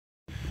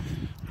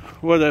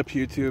What up,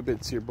 YouTube?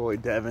 It's your boy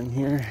Devin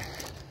here.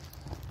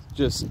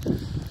 Just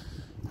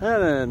had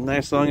a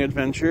nice long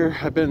adventure.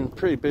 I've been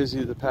pretty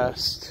busy the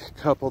past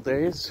couple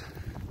days,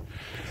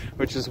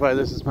 which is why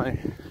this is my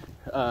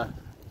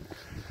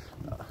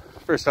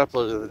first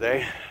upload of the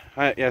day.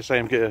 Yes, I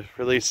am going to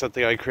release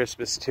something on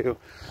Christmas too,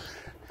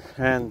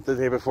 and the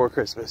day before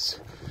Christmas,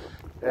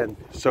 and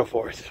so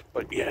forth.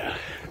 But yeah.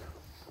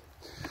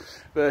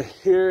 But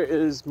here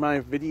is my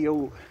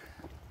video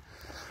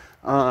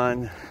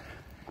on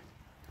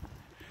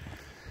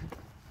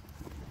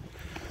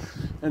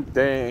a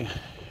day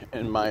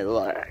in my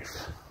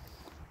life.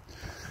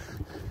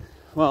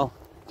 Well,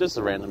 just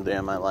a random day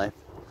in my life.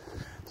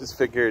 Just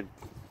figured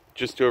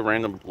just do a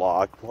random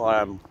vlog while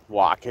I'm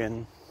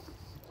walking,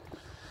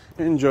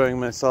 enjoying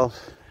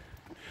myself.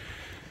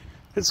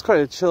 It's quite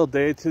a chill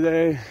day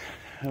today.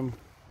 I'm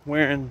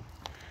wearing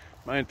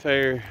my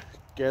entire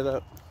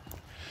getup.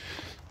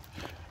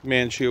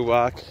 Manchu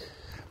walk.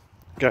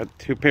 Got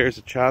 2 pairs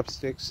of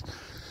chopsticks.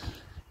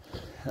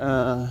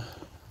 I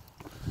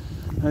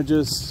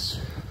just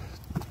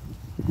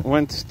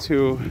went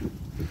to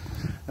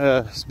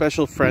a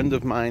special friend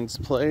of mine's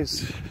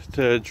place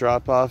to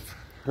drop off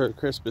her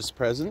Christmas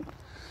present.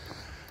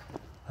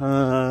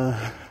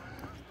 Yeah,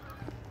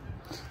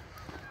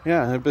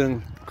 I've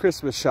been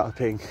Christmas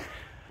shopping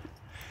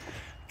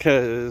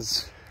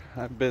because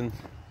I've been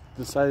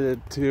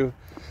decided to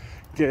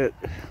get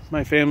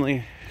my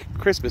family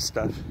Christmas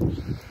stuff.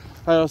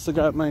 I also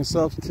got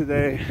myself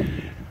today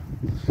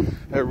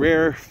a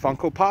rare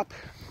Funko Pop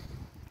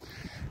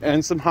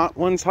and some Hot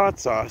Ones hot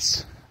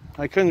sauce.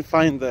 I couldn't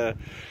find the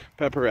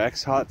Pepper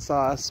X hot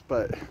sauce,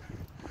 but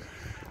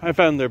I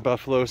found their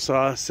buffalo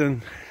sauce,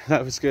 and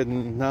that was good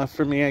enough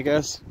for me, I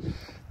guess.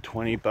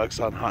 20 bucks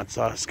on hot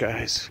sauce,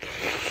 guys.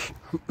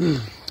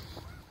 If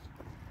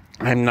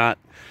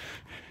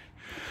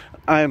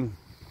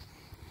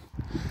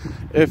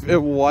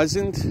it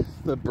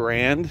wasn't the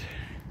brand,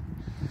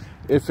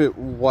 if it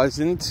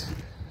wasn't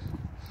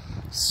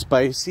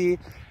spicy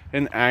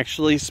and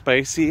actually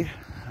spicy,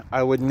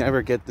 I would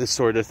never get this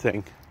sort of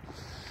thing.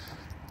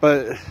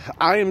 But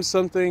I am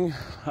something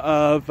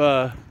of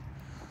a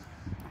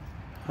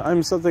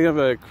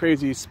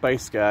crazy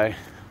spice guy.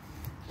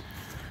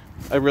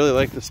 I really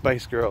like the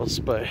Spice Girls,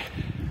 but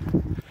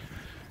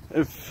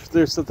if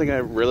there's something I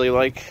really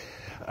like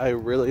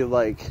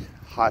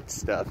hot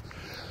stuff.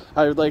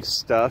 I like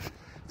stuff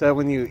that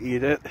when you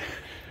eat it,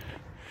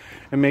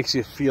 it makes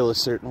you feel a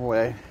certain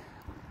way.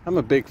 I'm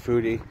a big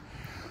foodie.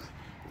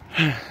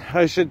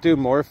 I should do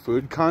more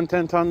food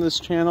content on this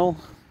channel,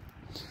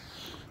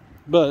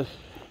 but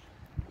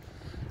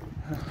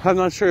I'm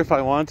not sure if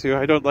I want to.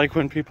 I don't like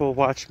when people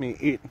watch me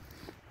eat.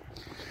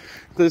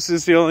 This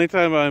is the only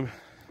time I'm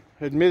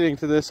admitting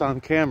to this on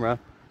camera,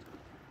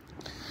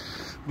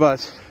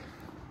 but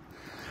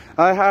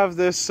I have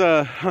this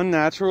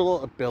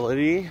unnatural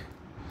ability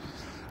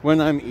when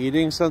I'm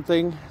eating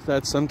something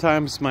that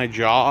sometimes my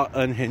jaw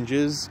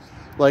unhinges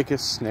like a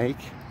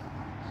snake.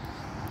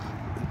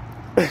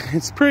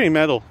 It's pretty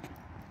metal.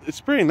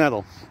 It's pretty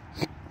metal.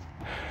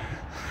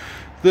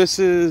 This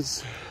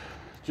is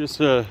just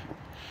a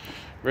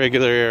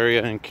regular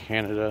area in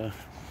Canada.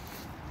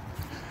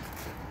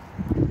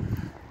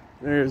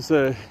 There's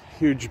a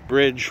huge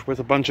bridge with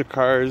a bunch of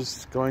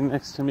cars going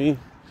next to me.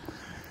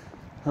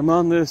 I'm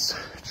on this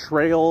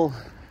trail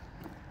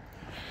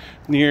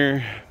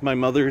near my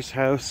mother's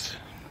house.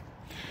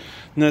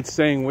 I'm not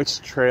saying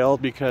which trail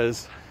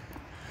because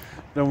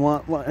I don't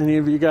want any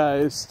of you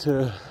guys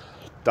to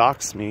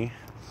dox me.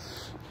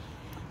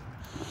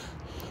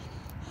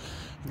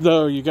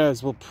 Though you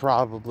guys will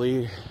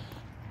probably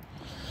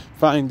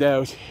find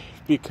out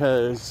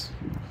because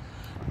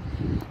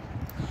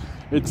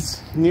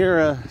it's near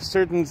a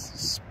certain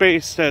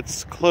space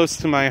that's close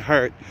to my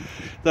heart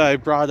that I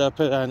brought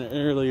up in an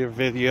earlier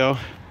video.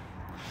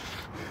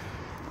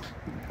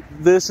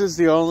 This is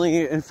the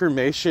only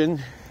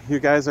information you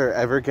guys are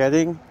ever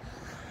getting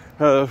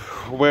of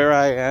where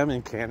I am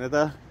in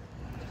Canada,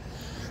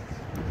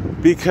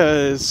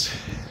 because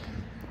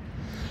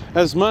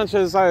as much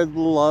as I'd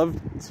love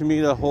to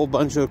meet a whole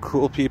bunch of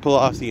cool people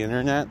off the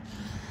internet,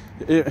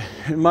 it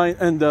might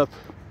end up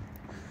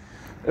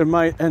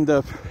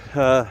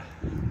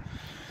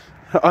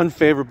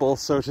unfavorable,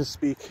 so to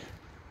speak.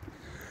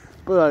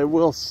 But I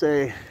will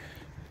say,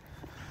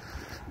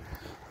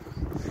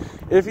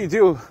 if you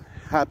do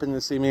happen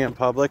to see me in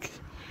public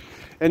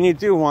and you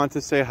do want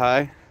to say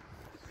hi,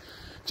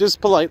 just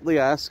politely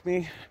ask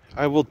me.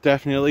 I will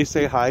definitely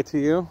say hi to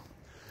you.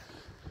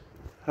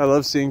 I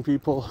love seeing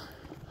people.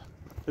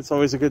 It's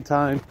always a good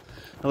time.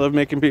 I love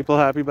making people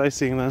happy by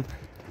seeing them.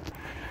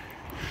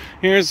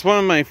 Here's one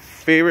of my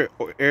favorite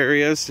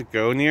areas to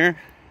go near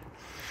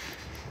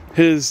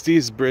is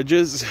these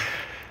bridges.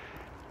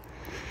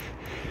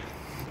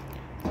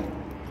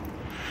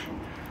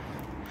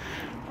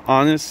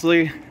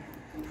 Honestly,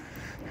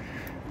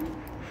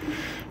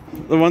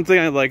 the one thing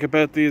I like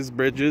about these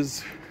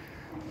bridges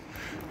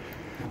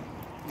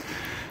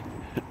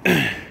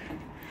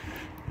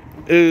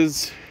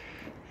is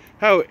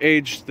how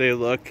aged they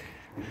look.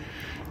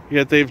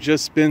 yet they've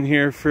just been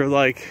here for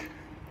like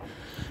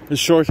a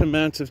short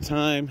amount of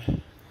time.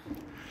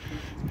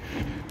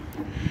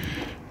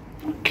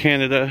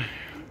 Canada,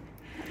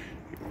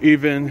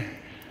 even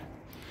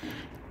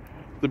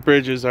the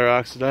bridges are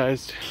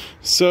oxidized.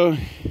 So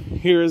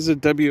here is the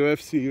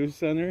WFCU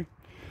Center,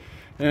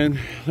 and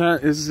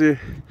that is the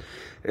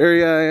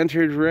area I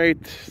entered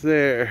right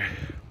there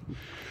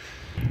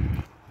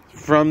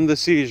from the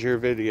seizure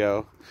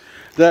video.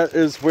 That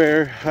is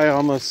where I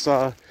almost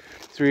saw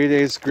 3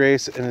 Days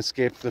Grace and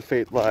Escape the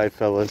Fate live,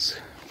 fellas.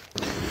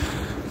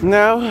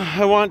 Now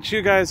I want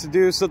you guys to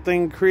do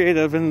something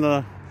creative in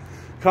the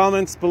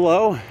comments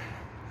below.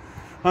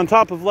 On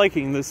top of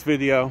liking this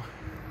video,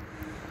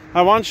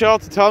 I want y'all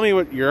to tell me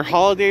what your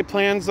holiday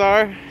plans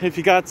are. If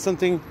you got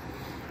something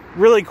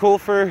really cool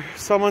for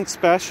someone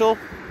special,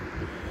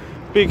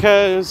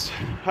 because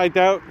I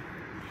doubt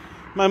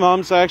my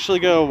mom's actually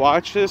gonna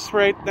watch this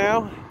right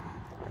now.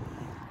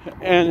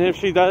 And if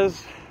she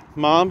does,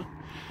 Mom,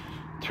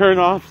 turn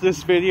off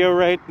this video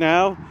right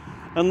now,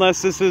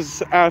 unless this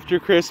is after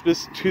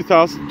Christmas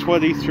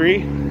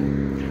 2023.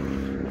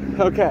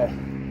 Okay.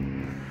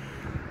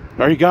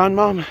 Are you gone,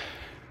 Mom?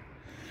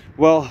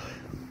 Well,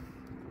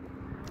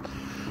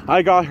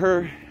 I got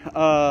her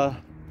a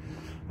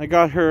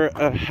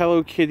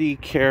Hello Kitty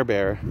Care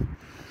Bear.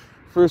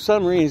 For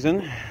some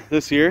reason,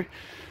 this year,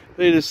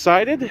 they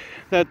decided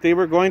that they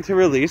were going to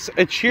release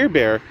a Cheer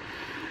Bear.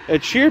 A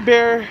Cheer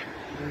Bear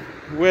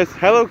with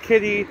Hello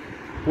Kitty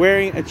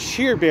wearing a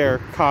Cheer Bear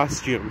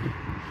costume.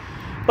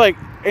 Like,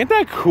 ain't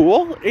that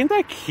cool? Ain't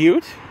that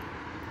cute?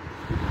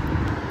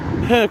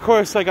 And of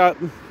course, I got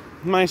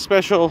my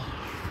special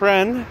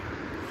friend.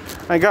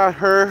 I got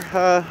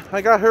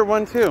her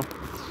one too.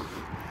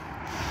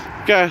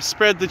 Gotta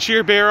spread the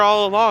Cheer Bear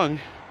all along.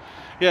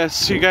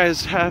 Yes, you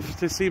guys have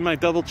to see my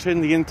double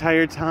chin the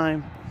entire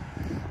time.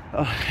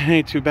 Oh, it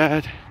ain't too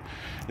bad.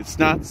 It's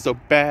not so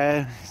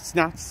bad. It's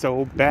not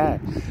so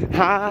bad.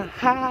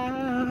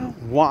 I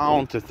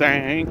want to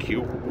thank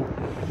you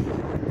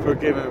for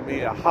giving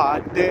me a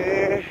hot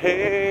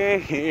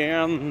day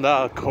in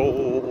the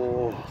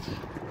cold.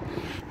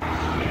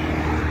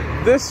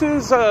 This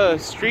is a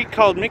street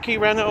called Mickey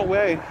Reno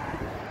Way.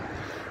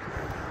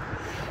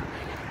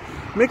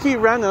 Mickey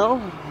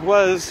Reno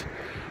was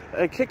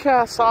a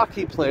kick-ass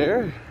hockey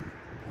player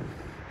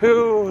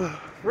who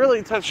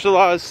really touched a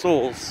lot of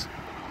souls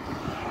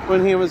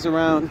when he was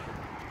around.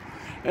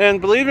 And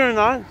believe it or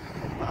not,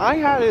 I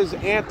had his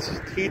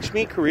aunt teach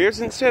me careers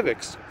in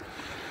civics.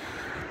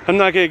 I'm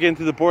not going to get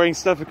into the boring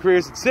stuff of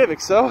careers in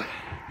civics though,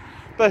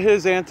 but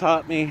his aunt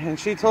taught me, and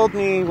she told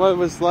me what it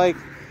was like.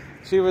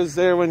 She was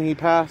there when he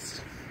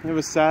passed. It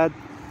was sad.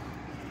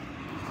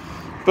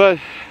 But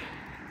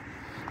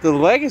the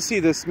legacy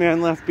this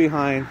man left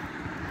behind,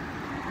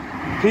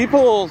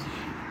 people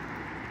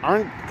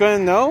aren't going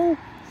to know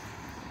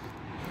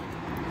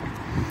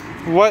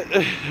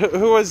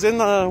who was in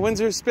the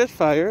Windsor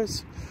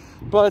Spitfires,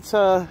 but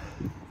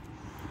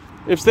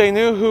if they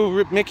knew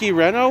who Mickey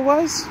Reno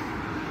was,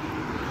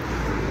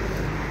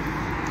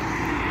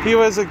 he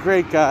was a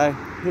great guy.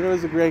 He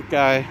was a great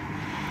guy.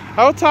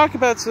 I'll talk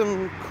about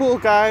some cool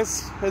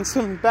guys and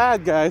some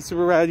bad guys who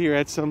were around here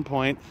at some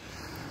point,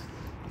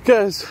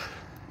 because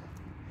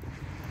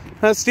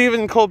as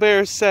Stephen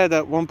Colbert said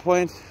at one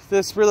point,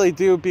 this really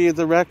do be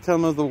the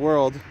rectum of the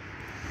world.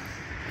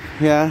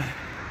 Yeah.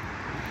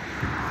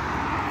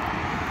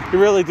 You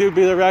really do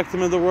be the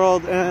rectum of the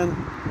world, and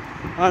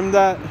I'm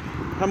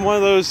one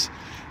of those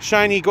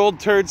shiny gold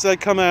turds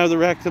that come out of the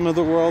rectum of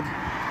the world.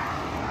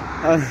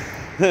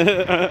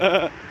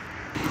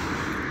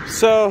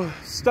 So,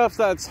 stuff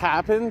that's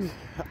happened,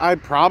 I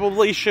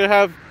probably should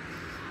have.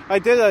 I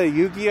did a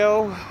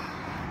Yu-Gi-Oh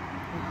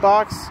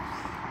box.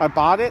 I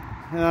bought it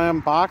and I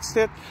unboxed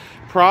it.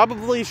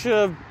 Probably should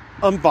have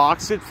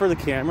unboxed it for the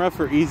camera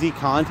for easy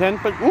content,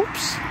 but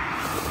oops.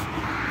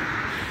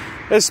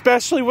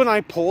 Especially when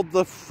I pulled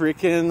the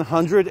freaking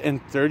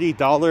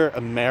 $130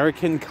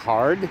 American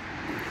card.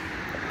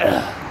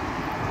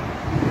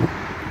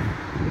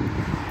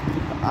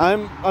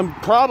 I'm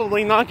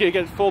probably not gonna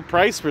get full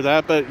price for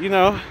that, but you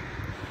know,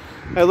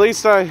 at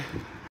least I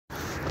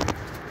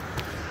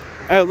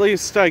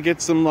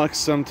get some luck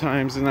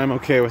sometimes, and I'm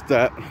okay with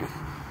that.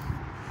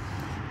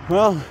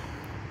 Well,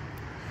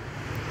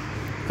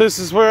 this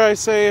is where I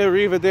say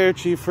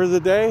arrivederci for the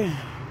day.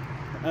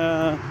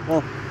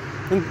 Well,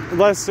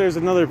 unless there's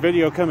another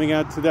video coming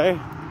out today,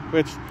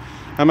 which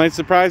I might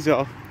surprise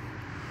y'all.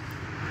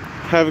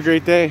 Have a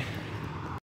great day.